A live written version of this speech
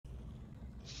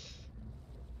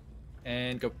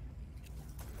And go.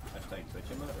 Hashtag Twitch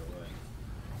emote or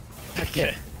what?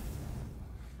 Okay.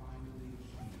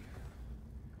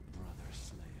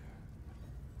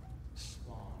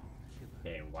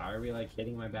 Okay, why are we like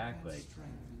hitting my back? Like,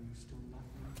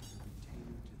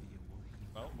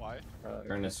 Oh, why?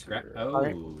 turn the scrap. Oh,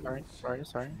 Sorry.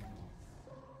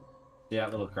 see that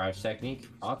little crouch technique?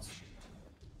 Thoughts?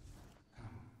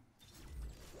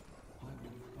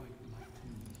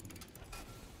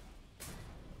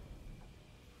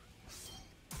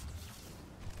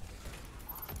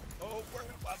 Oh,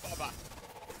 blah.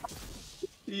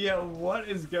 Yeah, what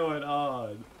is going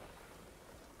on?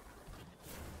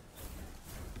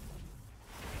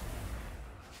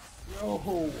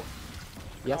 Yo,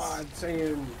 Yes. God,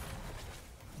 saying.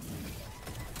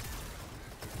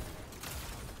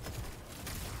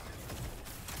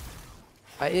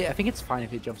 I think it's fine if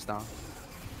he jumps down.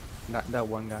 That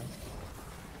one guy.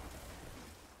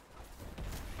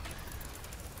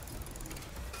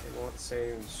 They want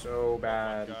save so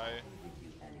bad. Guy.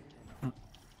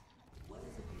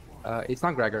 It's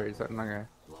not Gregor. It's not Gregor.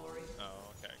 Oh,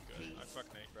 okay, good. I fucking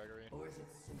hate Gregory.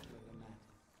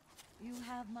 You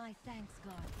have my thanks,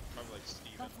 God. Probably like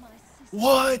Steven. But my sister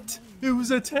What? It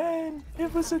was a 10.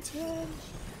 It was a 10.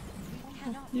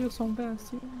 cannot You're so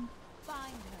best. find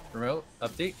her. Remote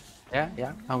update.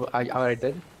 Yeah. I already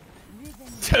did.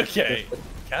 Okay.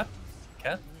 Cap.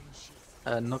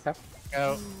 No cap.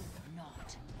 Go. Do not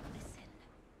listen.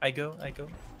 I go.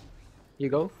 You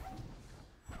go.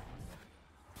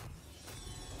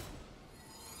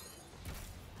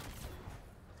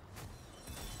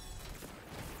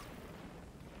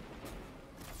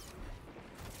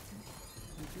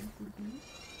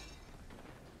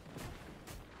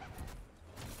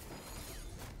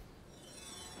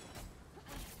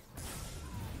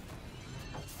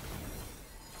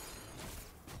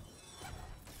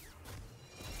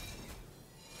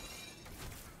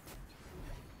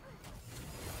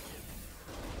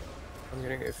 I'm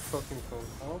getting a fucking phone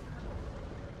call.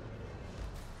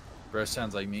 Bro,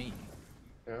 sounds like me.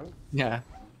 Yeah. Yeah.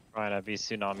 Right, I'd be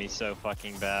tsunami so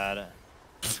fucking bad.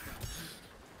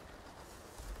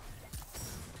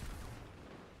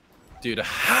 Dude,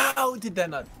 how did that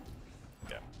not?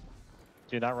 Yeah.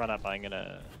 Do not run up. I'm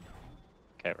gonna.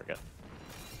 Okay, we're good.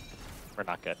 We're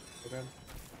not good. Okay.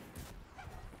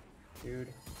 Dude,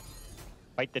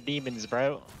 Fight the demons,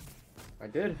 bro. I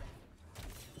did.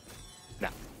 No,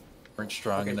 Weren't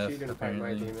strong Okay, enough. she didn't fight my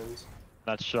Apparently. demons.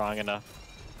 not strong enough.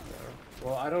 No.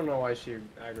 Well, I don't know why she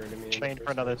aggroed me. in the Trained for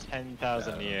first another place.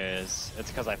 10,000 years.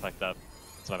 It's because I fucked up.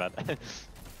 It's my bad.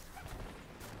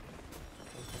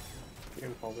 You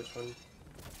didn't call which one?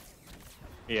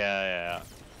 yeah.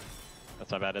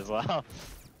 That's my bad as well.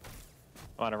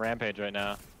 I'm on a rampage right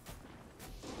now.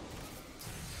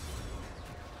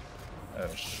 Oh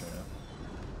shit.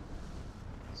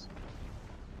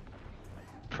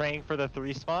 Praying for the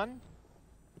 3 spawn?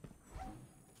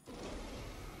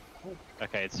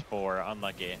 Okay, it's 4.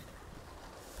 Unlucky.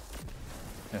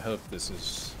 I hope this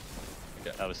is.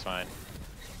 That was fine.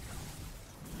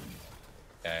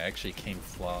 Yeah, I actually came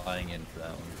flying in for that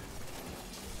one.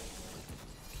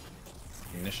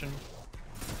 Ignition.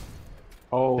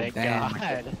 Oh Thank damn.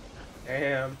 God.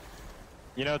 Damn.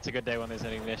 You know it's a good day when there's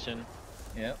an ignition.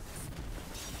 Yep.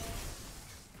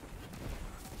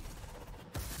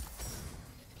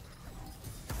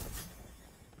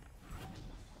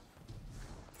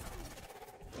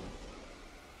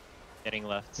 Getting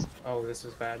left. Oh, this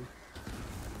is bad.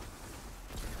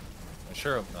 I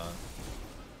sure hope not.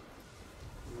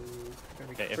 Gonna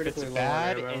be Okay, if critically it's low on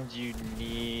bad ammo. and you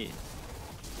need...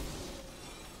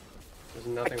 There's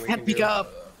nothing we Can't can pick do.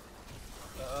 up.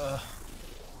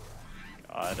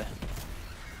 God.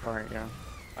 Alright, yeah.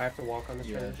 I have to walk on this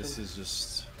Yeah, transition. this is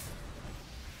just.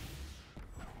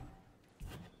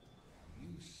 You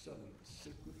summon the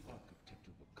sacred architect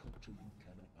of a culture you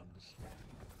cannot understand.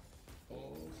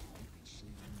 All so you can save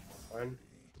you. Fine.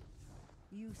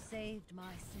 You saved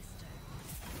my sister.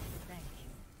 Thank you.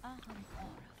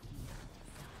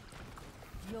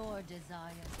 Your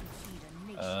desires would feed a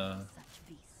nation of such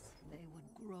beasts. They would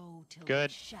grow till Good.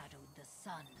 they shadowed the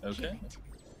sun. Okay. Kill it.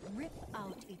 Rip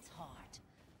out its heart.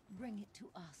 Bring it to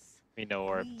us. We know We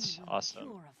orbs. will Awesome.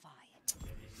 purify it.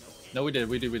 No, we did.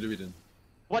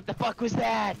 What the fuck was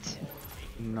that?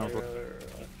 No. But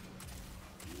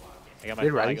I got my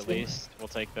Did flag Riley at say? least. We'll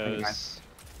take Okay, those. nice.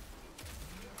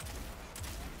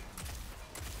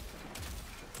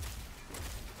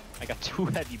 I got 2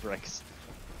 heavy bricks.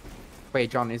 wait,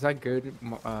 John, is that good?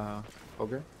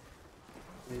 Ogre?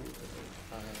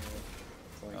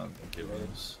 It's like, I don't think it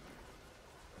was.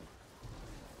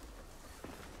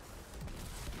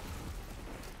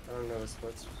 I don't don't know the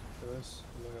splits for this,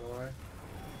 I'm not gonna lie. I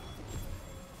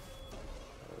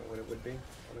don't know what it would be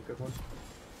on a good one.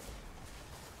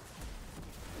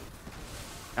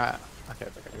 Okay.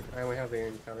 I only have the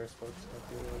encounter splits, not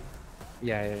the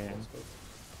Yeah. full splits.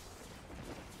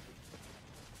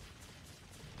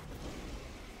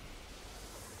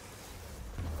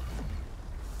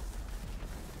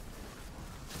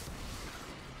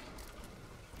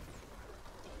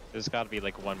 There's got to be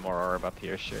like one more orb up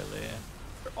here, surely.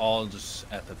 They're all just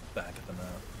at the back of the map.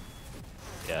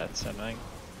 Yeah, it's annoying.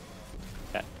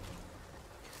 Yeah.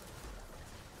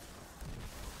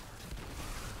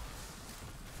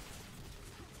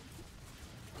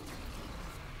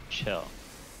 Chill.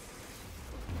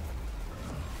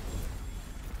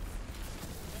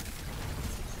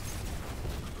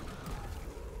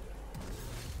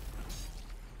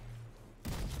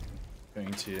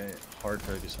 Going to hard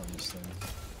focus on this thing.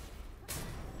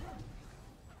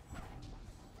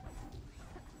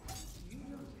 You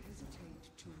don't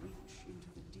hesitate to reach into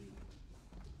the deep.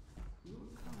 Your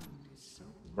kind is so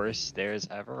Worst stairs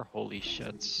ever? Holy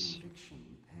shits. conviction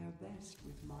pair best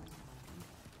with my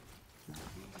kind.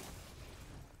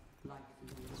 Like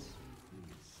the ocean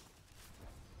breeze.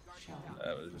 Shall we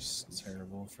That was just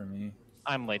terrible for me.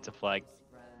 I'm late to flag.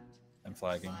 I'm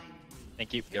flagging.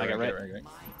 Thank you. Get I got right. right.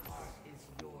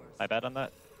 My bad on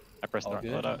that. I pressed the All wrong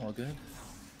good. loadout. All good.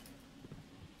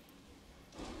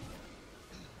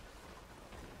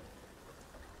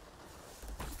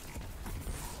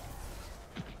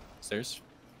 Stairs.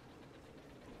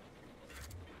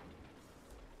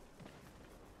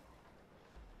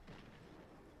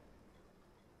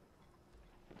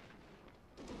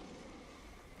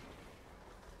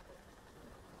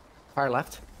 Fire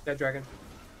left. Dead dragon.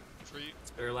 Tree.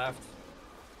 Spear left.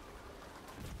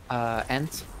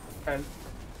 Ent. 10.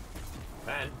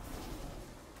 10.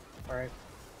 Alright.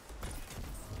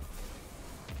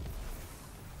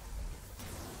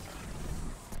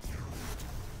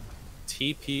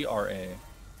 TPRA.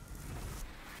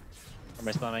 Am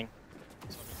I slamming?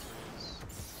 Summon trees.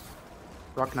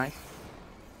 Rock knife.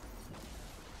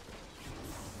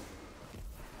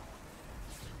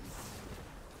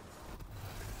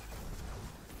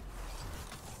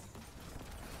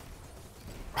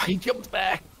 He jumped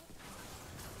back.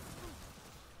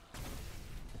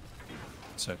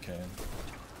 It's okay.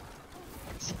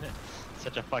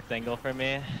 Such a fucked angle for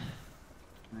me.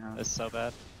 Yeah. It's so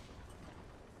bad.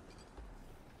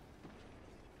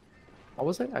 What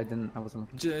was it? I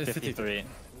wasn't looking. 53.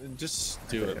 Just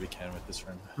do what we can with this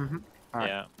run. Mm-hmm. Alright.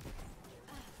 Yeah.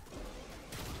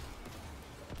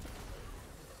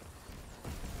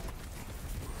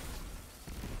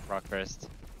 Rock first.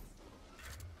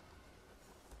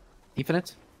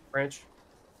 Infinite. Branch.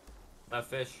 Left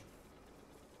fish.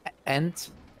 Ent.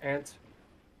 Ant.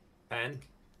 10.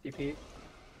 TP.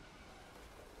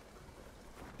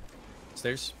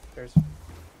 Stairs. There's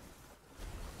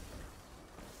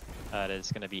It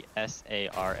is gonna be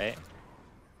S-A-R-A.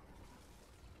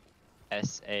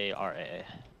 S-A-R-A.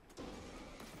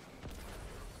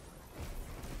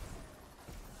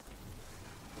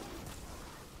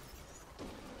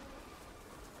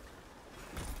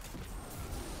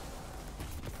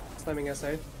 slamming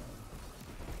SA.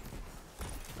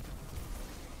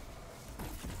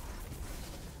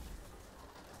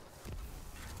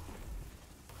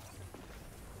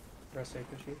 Rest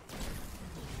safe machine.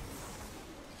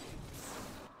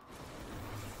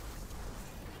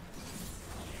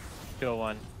 Kill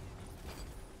one.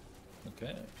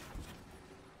 Okay.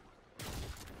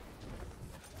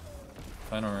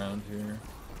 Final round here.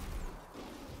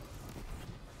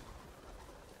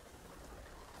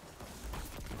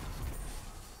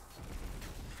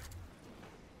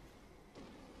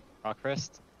 Rock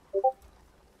first.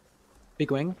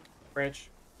 Big wing. Branch.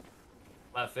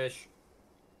 Left fish.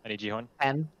 I need G-Horn.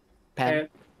 Pen. Pen.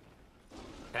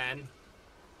 Ant.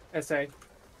 10. SA.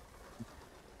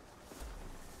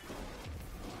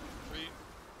 Tree.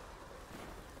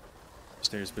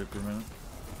 Stairs bit per minute.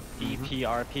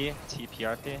 TPRP.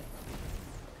 TPRP.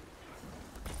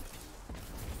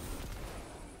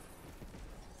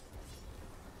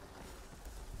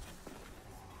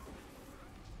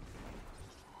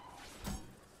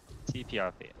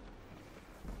 TPRP.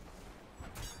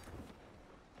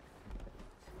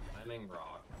 Climbing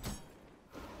rock.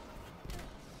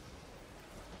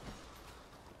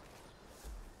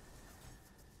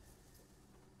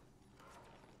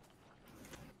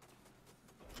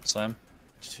 Slam.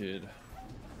 Dude.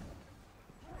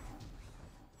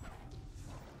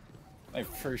 My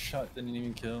first shot didn't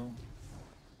even kill.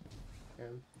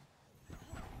 And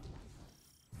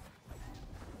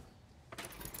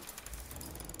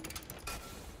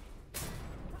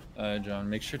John,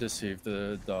 make sure to save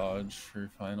the dodge for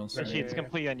finals. Actually, it's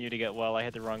complete on you to get well. I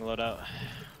had the wrong loadout.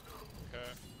 Okay.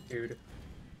 Dude.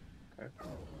 Okay.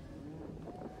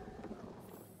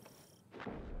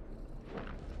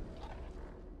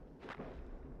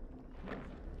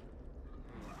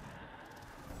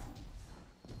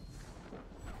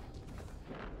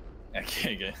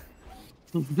 Okay, good.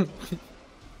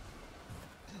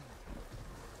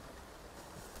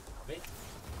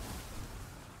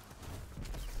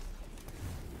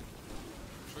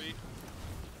 Retreat.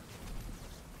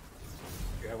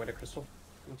 Yeah, I went to Crystal.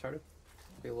 Uncharted.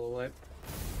 Be a little late.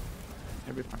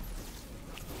 It'll be fine.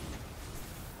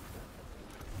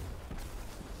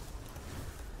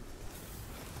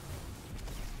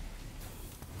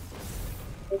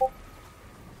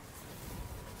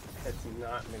 It's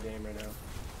not in the game right now.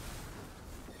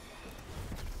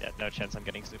 Yeah, no chance I'm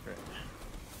getting super.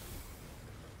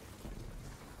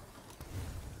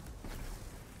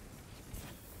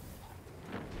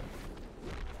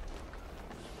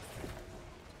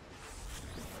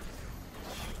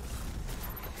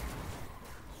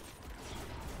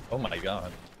 Oh my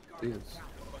god. Jeez.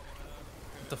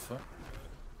 What the fuck?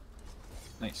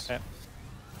 Nice. Okay.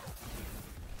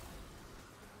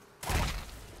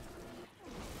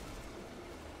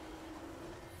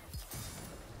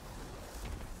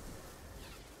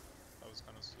 That was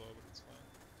kind of slow, but it's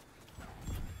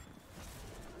fine.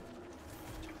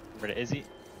 Over to Izzy.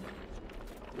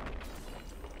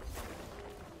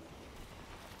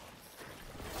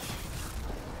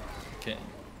 Okay.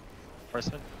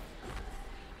 Horseman.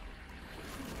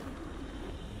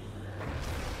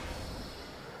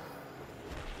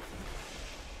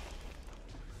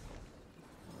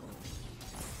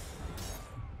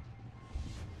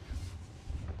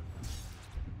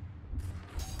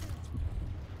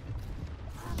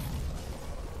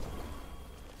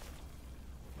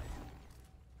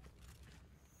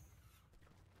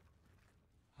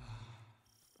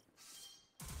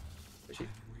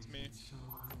 It's me. So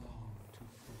long to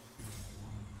fulfill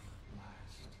one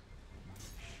last wish.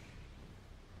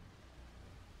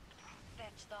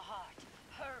 Fetch the heart.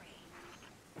 Hurry.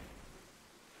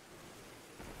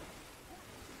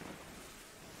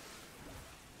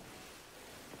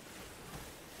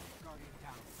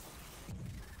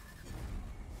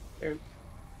 Dude.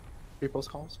 People's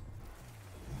calls.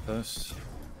 Close.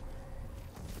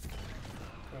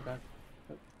 Go back.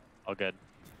 All good.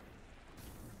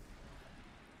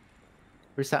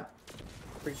 Reset.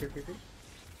 Creature, creature.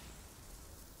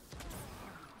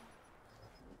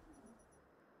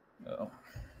 Oh.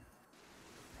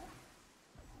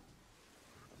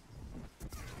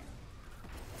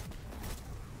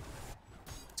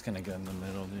 It's gonna go in the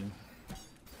middle, dude.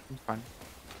 It's fine.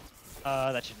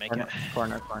 That should make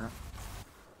Corner, it. corner.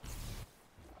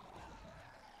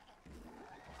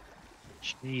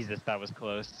 Jesus, that was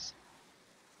close.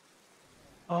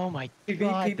 Oh my PB,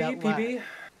 god, PB, that PB.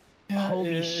 Holy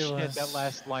it shit, was- that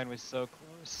last line was so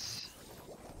close.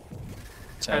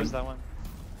 Ten. What was that one?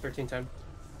 13-10.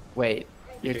 Wait,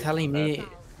 you're Okay. telling me,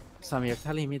 Sam, you're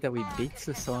telling me that we beat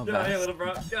Susoma Get out of here, Bass? little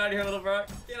bro. Get out of here, little bro.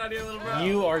 Get out of here, little bro.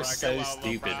 You are Get so out,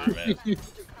 stupid, bro. man. Get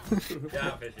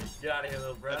out, fishy. Get out of here,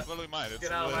 little bro. It's literally mine. It's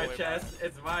Get out of my literally chest.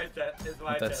 It's my chest. It's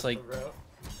my That's chest, like- little bro.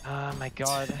 Oh my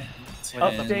god. Ten.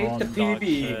 Update the Long dog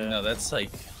PB. shit. No, that's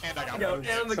like mine. And I got Go, one.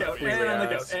 and on the So goat, free and on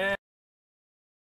the ass. goat, and